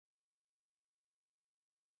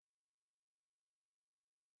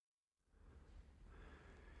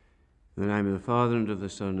In the name of the Father, and of the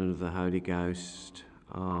Son, and of the Holy Ghost.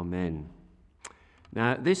 Amen.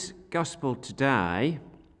 Now, this Gospel today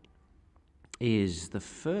is the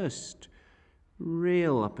first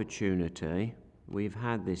real opportunity we've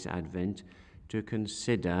had this Advent to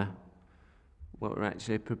consider what we're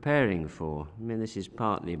actually preparing for. I mean, this is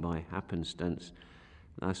partly by happenstance.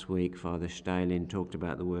 Last week, Father Stalin talked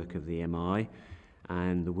about the work of the MI,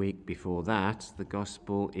 and the week before that, the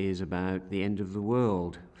Gospel is about the end of the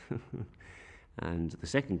world and the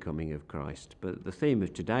second coming of Christ. But the theme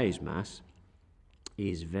of today's Mass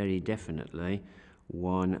is very definitely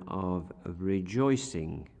one of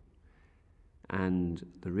rejoicing. And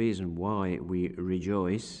the reason why we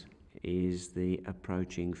rejoice is the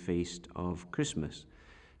approaching feast of Christmas.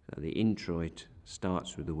 So the introit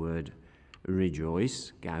starts with the word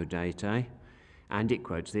rejoice, Gaudete, and it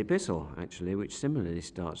quotes the epistle, actually, which similarly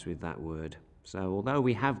starts with that word. So although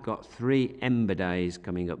we have got 3 Ember Days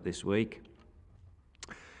coming up this week,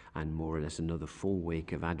 and more or less another full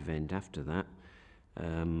week of Advent after that,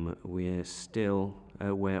 we're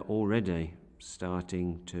already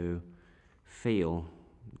starting to feel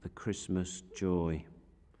the Christmas joy.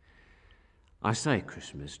 I say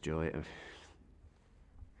Christmas joy.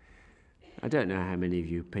 I don't know how many of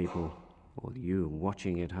you people, or you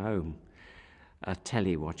watching at home, are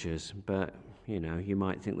telly watchers, but you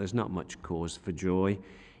might think there's not much cause for joy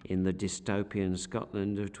in the dystopian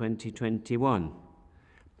Scotland of 2021.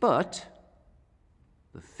 But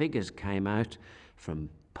the figures came out from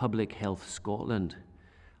Public Health Scotland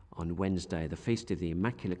on Wednesday, the Feast of the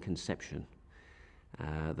Immaculate Conception.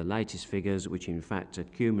 The latest figures, which in fact are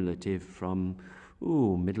cumulative from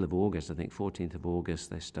middle of August, I think 14th of August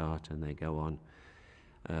they start and they go on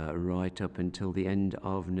right up until the end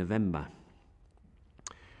of November.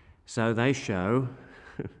 So they show,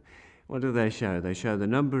 what do they show? They show the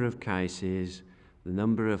number of cases, the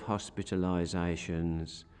number of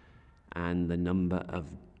hospitalisations, and the number of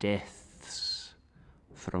deaths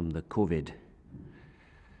from the COVID.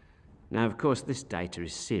 Now, of course, this data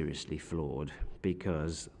is seriously flawed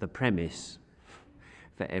because the premise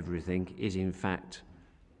for everything is, in fact,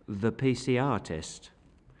 the PCR test.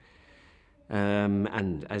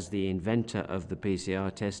 And as the inventor of the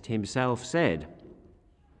PCR test himself said,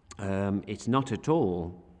 it's not at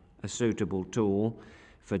all a suitable tool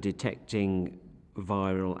for detecting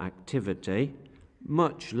viral activity,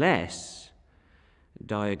 much less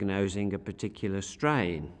diagnosing a particular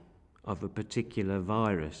strain of a particular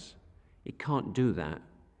virus. It can't do that.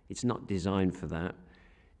 It's not designed for that.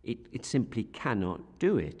 It simply cannot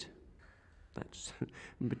do it. That's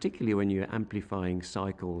particularly when you're amplifying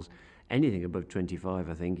cycles. Anything above 25,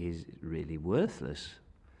 I think, is really worthless.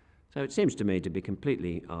 So it seems to me to be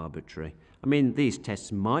completely arbitrary. I mean, these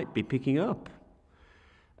tests might be picking up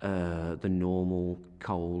the normal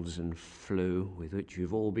colds and flu with which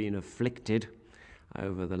you've all been afflicted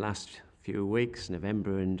over the last few weeks.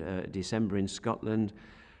 November and December in Scotland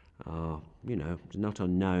are, not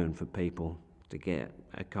unknown for people to get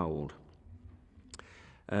a cold.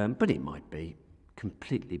 But it might be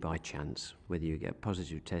completely by chance whether you get a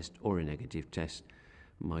positive test or a negative test.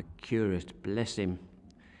 My curate, bless him,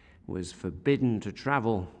 was forbidden to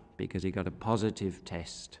travel because he got a positive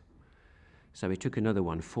test. So he took another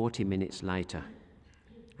one 40 minutes later,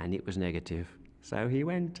 and it was negative. So he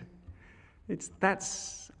went.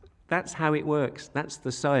 That's how it works. That's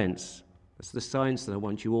the science. That's the science that I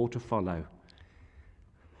want you all to follow.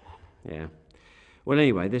 Yeah. Well,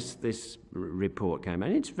 anyway, this report came out,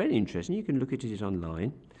 and it's very interesting. You can look at it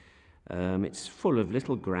online. It's full of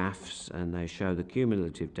little graphs, and they show the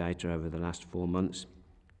cumulative data over the last 4 months,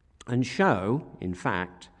 and show, in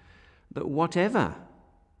fact, that whatever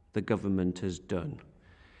the government has done,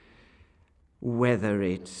 whether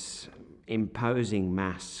it's imposing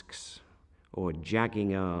masks or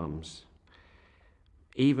jagging arms,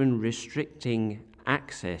 even restricting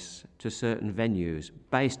access to certain venues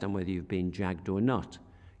based on whether you've been jagged or not,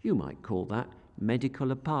 you might call that medical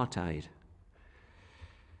apartheid.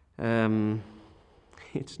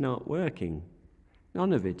 It's not working.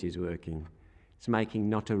 None of it is working. It's making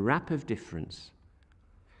not a rap of difference.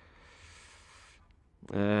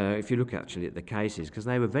 If you look actually at the cases, because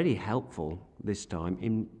they were very helpful this time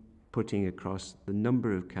in putting across the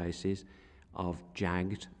number of cases of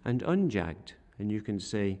jagged and unjagged. And you can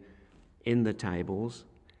see in the tables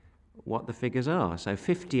what the figures are. So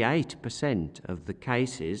 58% of the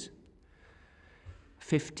cases,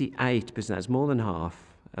 58%, that's more than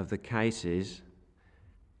half of the cases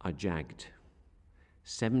are jagged.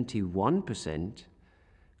 71%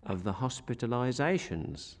 of the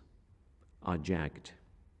hospitalisations are jagged.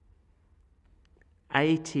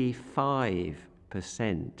 85%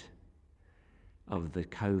 of the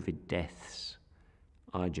COVID deaths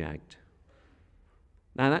are jagged.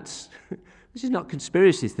 Now this is not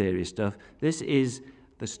conspiracy theory stuff. This is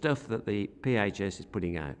the stuff that the PHS is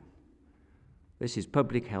putting out. This is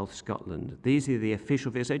Public Health Scotland. These are the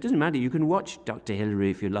official figures. So it doesn't matter. You can watch Dr. Hillary,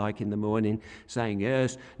 if you like, in the morning saying,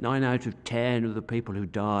 yes, 9 out of 10 of the people who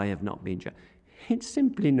die have not been jagged. It's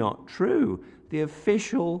simply not true. The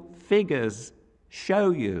official figures show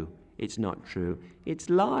you it's not true. It's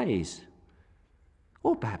lies.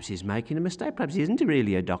 Or perhaps he's making a mistake. Perhaps he isn't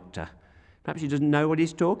really a doctor. Perhaps he doesn't know what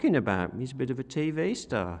he's talking about. He's a bit of a TV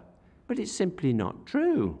star. But it's simply not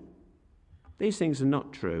true. These things are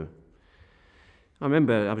not true. I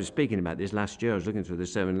remember I was speaking about this last year. I was looking through the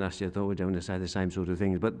sermon last year. I thought, we don't want to say the same sort of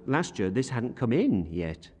things. But last year, this hadn't come in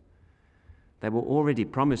yet. They were already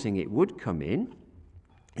promising it would come in.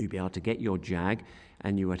 You'd be able to get your jab,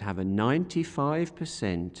 and you would have a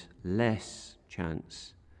 95% less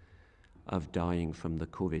chance of dying from the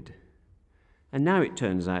COVID. And now it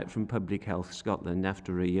turns out from Public Health Scotland,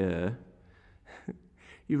 after a year,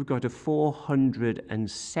 you've got a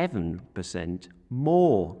 407%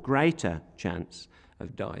 more greater chance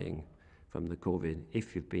of dying from the COVID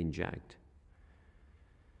if you've been jagged.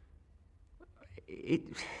 It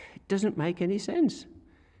doesn't make any sense.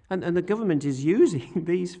 And the government is using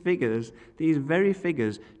these figures, these very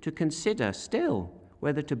figures, to consider still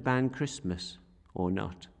whether to ban Christmas or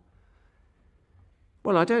not.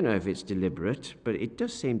 Well, I don't know if it's deliberate, but it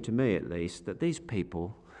does seem to me at least that these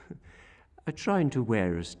people are trying to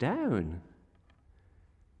wear us down.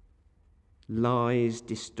 Lies,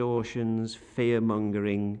 distortions,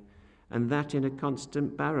 fear-mongering, and that in a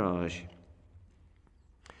constant barrage.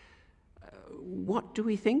 What do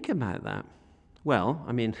we think about that? Well,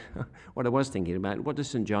 I mean, what I was thinking about, what does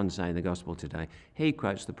St. John say in the Gospel today? He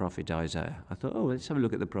quotes the prophet Isaiah. I thought, let's have a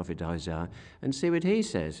look at the prophet Isaiah and see what he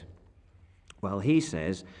says. Well, he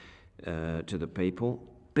says to the people,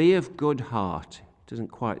 be of good heart. Doesn't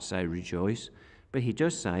quite say rejoice, but he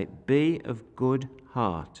does say, be of good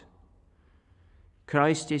heart.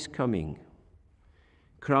 Christ is coming.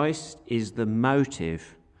 Christ is the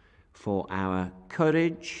motive for our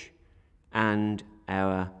courage and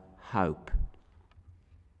our hope.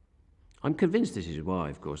 I'm convinced this is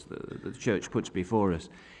why, of course, the Church puts before us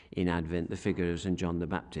in Advent the figure of St. John the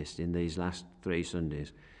Baptist in these last 3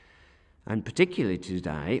 Sundays. And particularly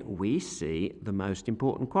today, we see the most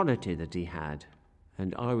important quality that he had.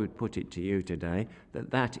 And I would put it to you today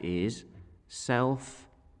that is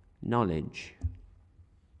self-knowledge.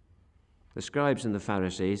 The scribes and the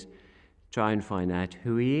Pharisees try and find out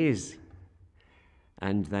who he is.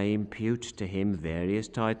 And they impute to him various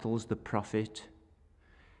titles, the prophet,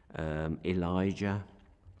 Elijah,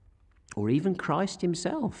 or even Christ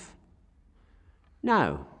himself.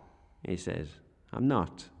 No, he says, I'm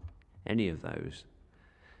not any of those.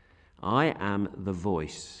 I am the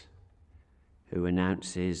voice who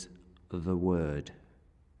announces the word.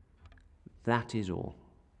 That is all.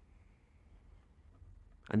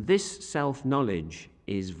 And this self-knowledge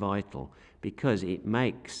is vital because it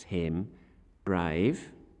makes him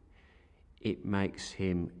brave, it makes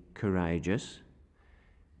him courageous,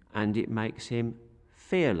 and it makes him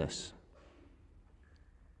fearless.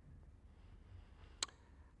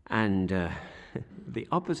 And the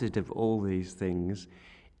opposite of all these things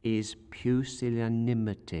is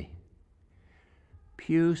pusillanimity.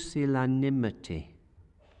 Pusillanimity.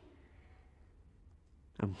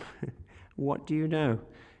 What do you know?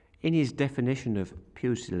 In his definition of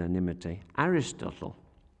pusillanimity, Aristotle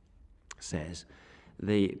says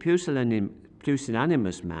the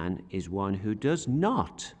pusillanimous man is one who does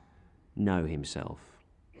not know himself.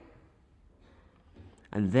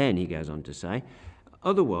 And then he goes on to say,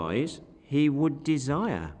 otherwise he would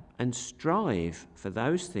desire and strive for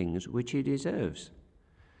those things which he deserves.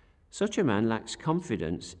 Such a man lacks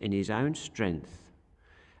confidence in his own strength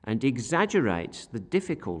and exaggerates the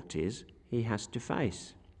difficulties he has to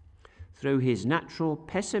face through his natural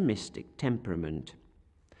pessimistic temperament,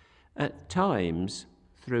 at times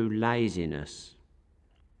through laziness.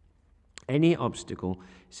 Any obstacle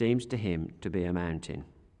seems to him to be a mountain.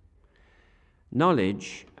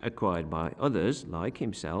 Knowledge acquired by others, like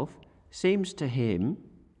himself, seems to him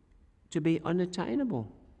to be unattainable.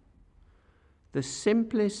 The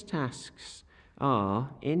simplest tasks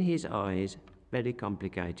are, in his eyes, very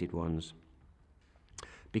complicated ones.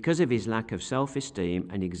 Because of his lack of self-esteem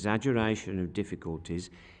and exaggeration of difficulties,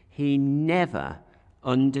 he never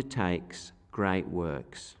undertakes great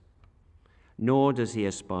works, nor does he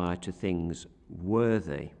aspire to things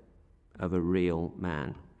worthy of a real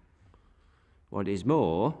man. What is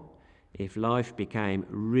more, if life became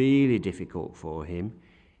really difficult for him,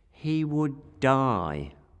 he would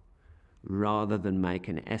die rather than make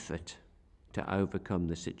an effort to overcome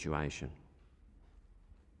the situation.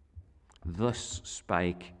 Thus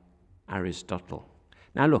spake Aristotle.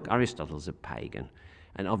 Now look, Aristotle's a pagan,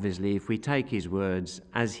 and obviously if we take his words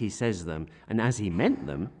as he says them and as he meant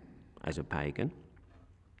them as a pagan,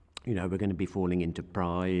 we're going to be falling into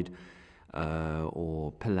pride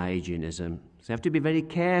or Pelagianism. So you have to be very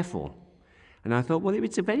careful. And I thought, well,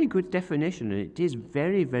 it's a very good definition, and it is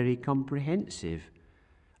very, very comprehensive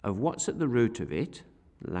of what's at the root of it,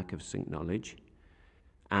 lack of sync knowledge,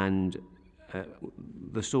 and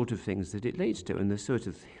the sort of things that it leads to, and the sort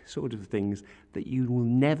of things that you will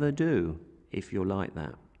never do if you're like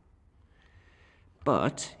that.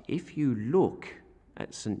 But if you look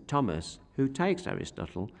at St. Thomas, who takes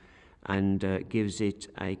Aristotle and gives it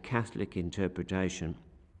a Catholic interpretation,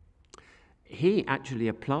 he actually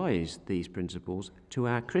applies these principles to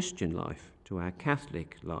our Christian life, to our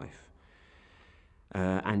Catholic life,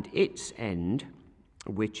 and its end,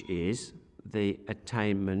 which is the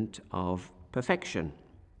attainment of perfection,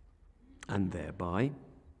 and thereby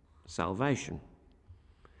salvation.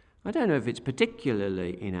 I don't know if it's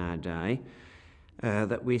particularly in our day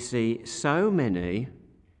that we see so many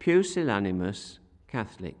pusillanimous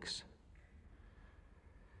Catholics.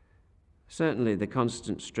 Certainly the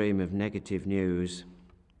constant stream of negative news,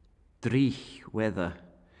 dreich weather,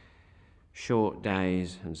 short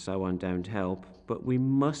days and so on don't help, but we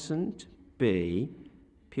mustn't be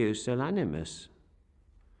pusillanimous.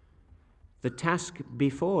 The task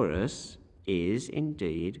before us is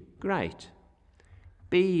indeed great.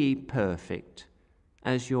 Be ye perfect,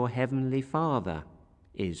 as your heavenly Father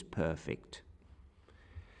is perfect.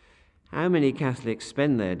 How many Catholics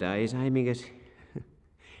spend their days aiming at,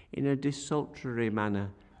 in a desultory manner,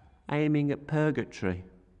 aiming at purgatory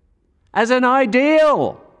as an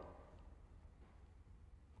ideal?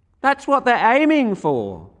 That's what they're aiming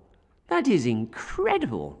for. That is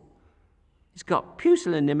incredible. It's got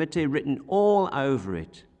pusillanimity written all over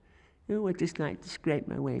it. Oh, I'd just like to scrape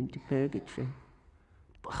my way into purgatory.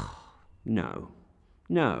 Oh,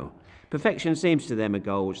 no. Perfection seems to them a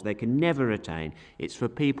goal which they can never attain. It's for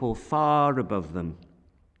people far above them,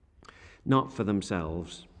 not for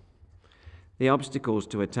themselves. The obstacles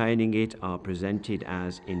to attaining it are presented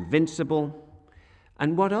as invincible.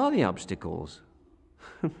 And what are the obstacles?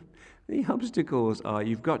 The obstacles are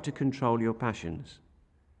you've got to control your passions,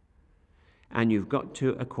 and you've got to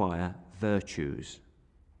acquire virtues,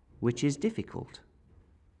 which is difficult.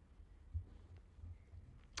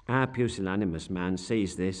 Our pusillanimous man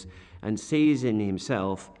sees this and sees in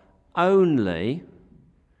himself only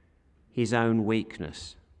his own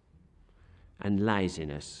weakness and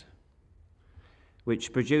laziness,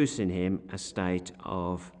 which produce in him a state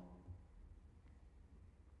of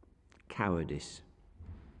cowardice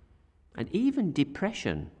and even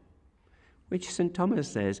depression, which St.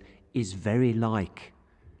 Thomas says is very like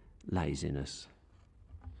laziness.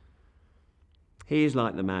 He is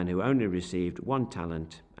like the man who only received 1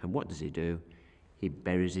 talent, and what does he do? He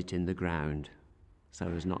buries it in the ground so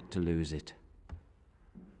as not to lose it.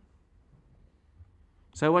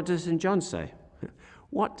 So what does St. John say?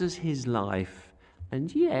 What does his life,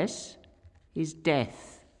 and yes, his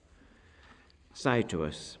death, say to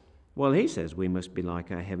us? Well, he says we must be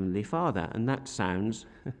like our Heavenly Father, and that sounds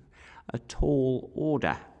a tall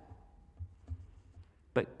order.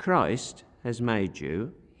 But Christ has made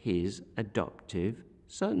you his adoptive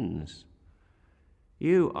sons.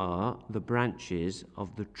 You are the branches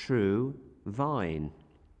of the true vine,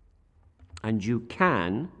 and you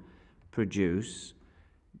can produce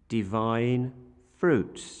divine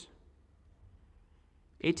fruits.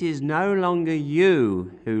 It is no longer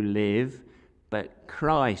you who live, but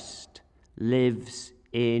Christ lives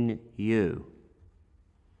in you.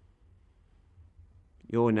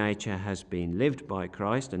 Your nature has been lived by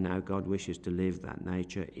Christ, and now God wishes to live that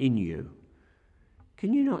nature in you.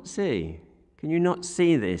 Can you not see? Can you not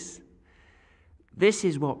see this? This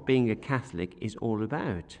is what being a Catholic is all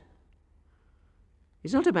about.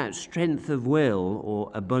 It's not about strength of will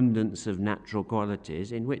or abundance of natural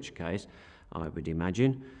qualities, in which case, I would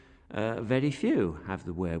imagine, very few have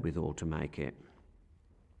the wherewithal to make it.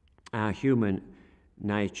 Our human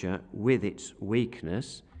nature, with its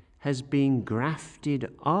weakness, has been grafted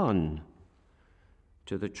on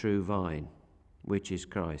to the true vine, which is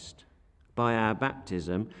Christ. By our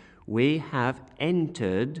baptism, we have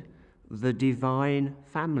entered the divine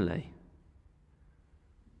family.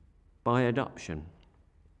 By adoption,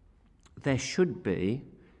 there should be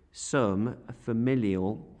some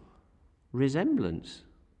familial resemblance.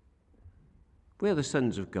 We are the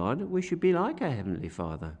sons of God. We should be like our Heavenly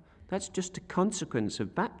Father. That's just a consequence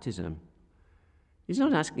of baptism. He's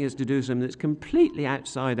not asking us to do something that's completely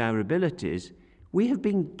outside our abilities. We have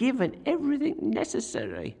been given everything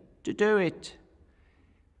necessary to do it.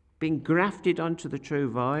 Being grafted onto the true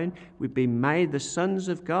vine, we've been made the sons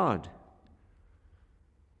of God.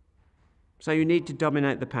 So you need to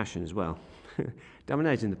dominate the passions. Well,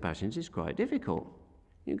 dominating the passions is quite difficult.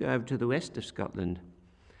 You go over to the west of Scotland,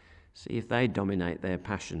 see if they dominate their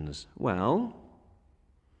passions. Well,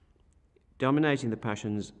 dominating the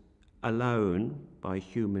passions alone by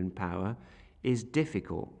human power is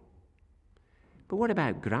difficult. But what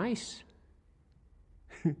about grace?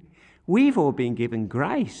 We've all been given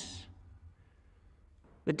grace.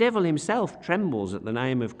 The devil himself trembles at the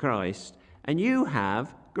name of Christ, and you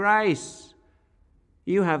have grace.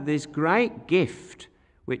 You have this great gift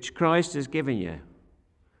which Christ has given you.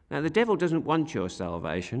 Now, the devil doesn't want your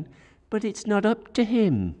salvation, but it's not up to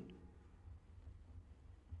him.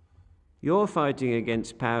 You're fighting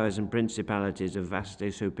against powers and principalities of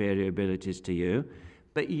vastly superior abilities to you,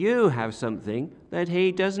 but you have something that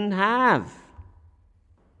he doesn't have.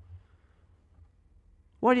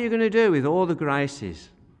 What are you going to do with all the graces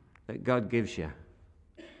that God gives you?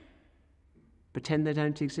 Pretend they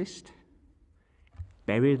don't exist?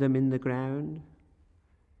 Bury them in the ground?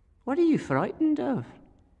 What are you frightened of?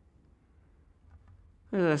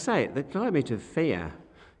 As I say, the climate of fear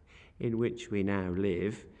in which we now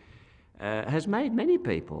live has made many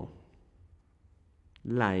people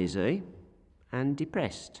lazy and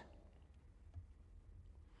depressed.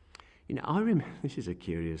 You know, I remember, this is a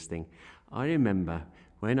curious thing, I remember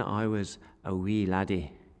when I was a wee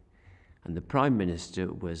laddie and the Prime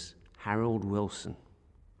Minister was Harold Wilson,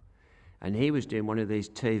 and he was doing one of these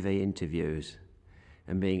TV interviews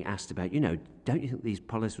and being asked about, don't you think these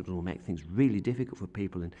policies will make things really difficult for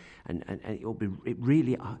people and it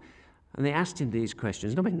really are. And they asked him these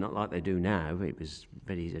questions. I mean, not like they do now. It was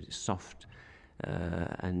very soft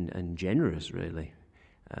and generous, really.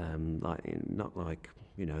 Not like,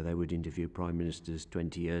 they would interview prime ministers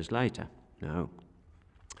 20 years later. No.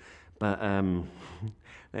 But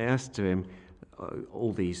they asked to him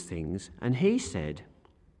all these things, and he said,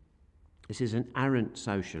 this is an arrant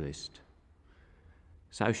socialist.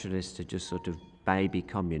 Socialists are just sort of baby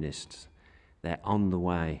communists. They're on the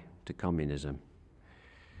way to communism.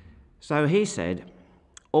 So he said,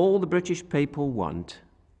 all the British people want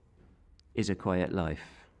is a quiet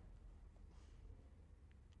life.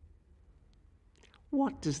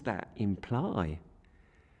 What does that imply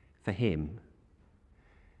for him?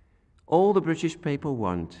 All the British people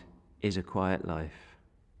want is a quiet life.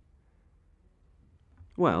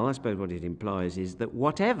 Well, I suppose what it implies is that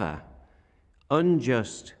whatever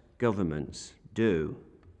unjust governments do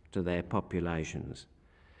to their populations,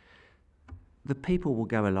 the people will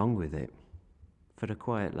go along with it for a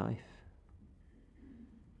quiet life.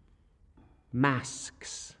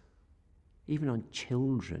 Masks, even on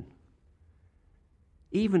children.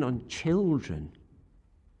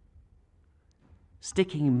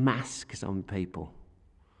 Sticking masks on people.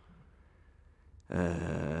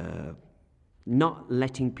 Not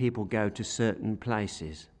letting people go to certain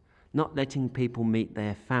places. Not letting people meet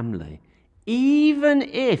their family. Even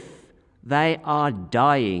if they are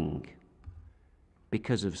dying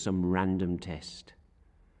because of some random test.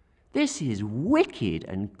 This is wicked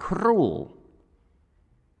and cruel.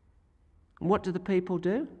 And what do the people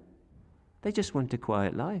do? They just want a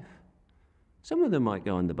quiet life. Some of them might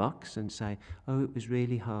go on the box and say, oh, it was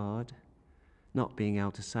really hard not being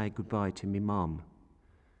able to say goodbye to my mum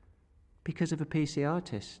because of a PCR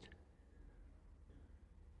test.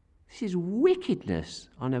 This is wickedness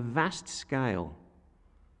on a vast scale.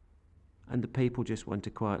 And the people just want a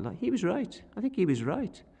quiet life. He was right. I think he was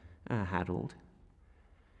right, Harold.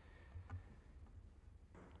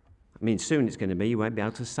 I mean, soon it's going to be you won't be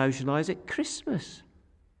able to socialise at Christmas.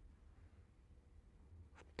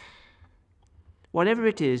 Whatever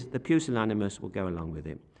it is, the pusillanimous will go along with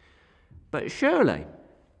it. But surely,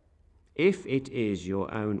 if it is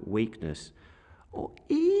your own weakness, or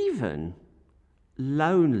even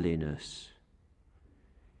loneliness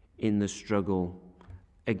in the struggle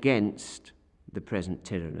against the present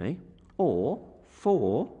tyranny, or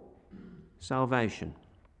for salvation.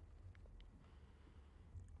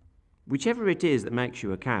 Whichever it is that makes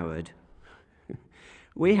you a coward,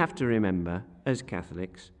 we have to remember, as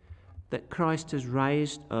Catholics, that Christ has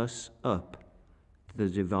raised us up to the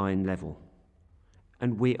divine level,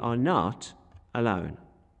 and we are not alone.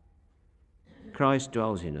 Christ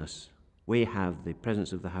dwells in us. We have the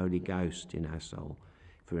presence of the Holy Ghost in our soul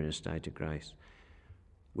if we're in a state of grace.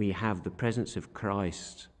 We have the presence of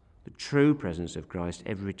Christ, the true presence of Christ,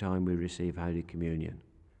 every time we receive Holy Communion.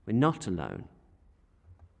 We're not alone.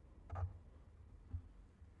 It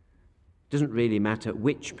doesn't really matter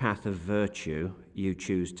which path of virtue you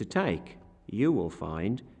choose to take. You will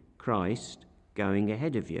find Christ going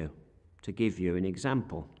ahead of you to give you an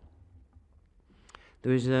example.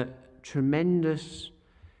 There is a tremendous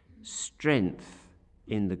strength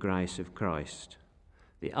in the grace of Christ.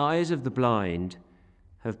 The eyes of the blind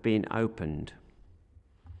have been opened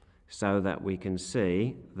so that we can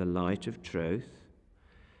see the light of truth,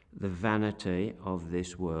 the vanity of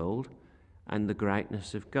this world, and the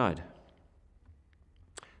greatness of God.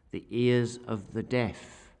 The ears of the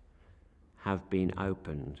deaf have been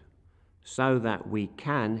opened so that we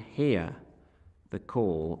can hear the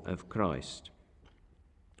call of Christ.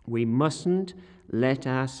 We mustn't let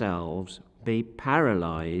ourselves be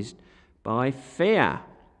paralyzed by fear.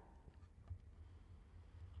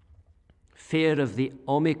 Fear of the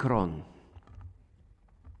Omicron.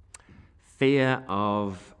 Fear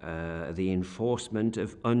of the enforcement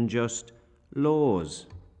of unjust laws,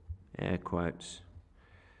 air quotes.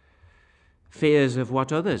 Fears of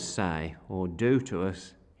what others say or do to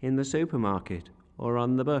us in the supermarket or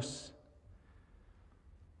on the bus.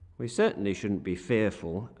 We certainly shouldn't be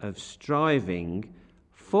fearful of striving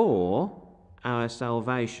for our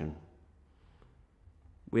salvation,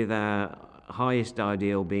 with our highest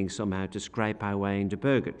ideal being somehow to scrape our way into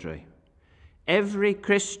purgatory. Every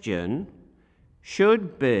Christian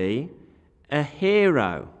should be a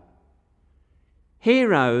hero.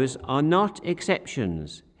 Heroes are not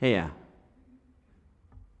exceptions here.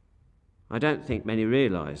 I don't think many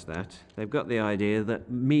realise that. They've got the idea that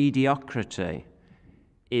mediocrity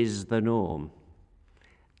is the norm.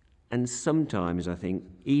 And sometimes I think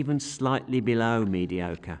even slightly below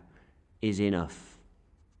mediocre is enough.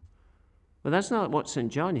 But that's not what St.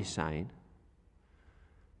 John is saying.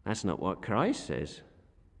 That's not what Christ says.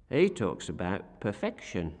 He talks about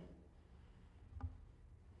perfection.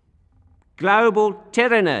 Global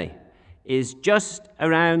tyranny is just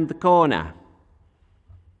around the corner,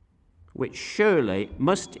 which surely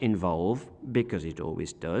must involve, because it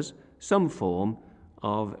always does, some form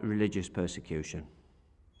of religious persecution.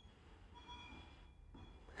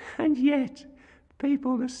 And yet,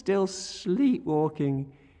 people are still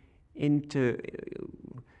sleepwalking into,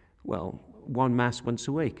 one Mass once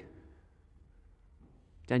a week.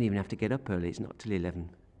 Don't even have to get up early, it's not till 11.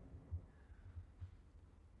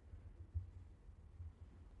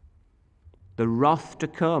 The wrath to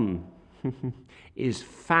come is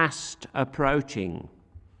fast approaching.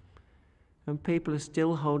 And people are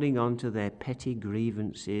still holding on to their petty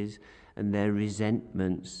grievances and their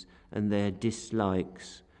resentments and their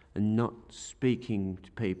dislikes and not speaking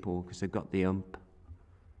to people because they've got the ump.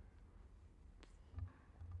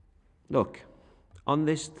 Look, on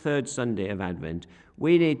this third Sunday of Advent,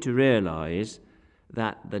 we need to realise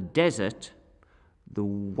that the desert, the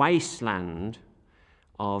wasteland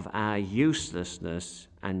of our uselessness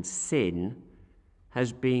and sin,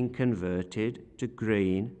 has been converted to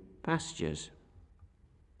green pastures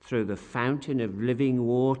through the fountain of living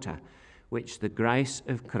water which the grace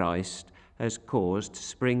of Christ has caused to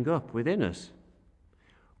spring up within us.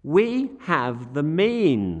 We have the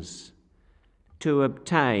means to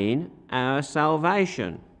obtain our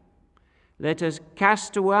salvation. Let us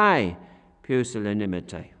cast away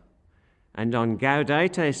pusillanimity, and on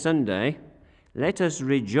Gaudete Sunday, let us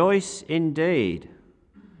rejoice indeed.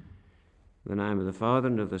 In the name of the Father,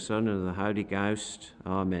 and of the Son, and of the Holy Ghost.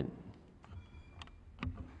 Amen.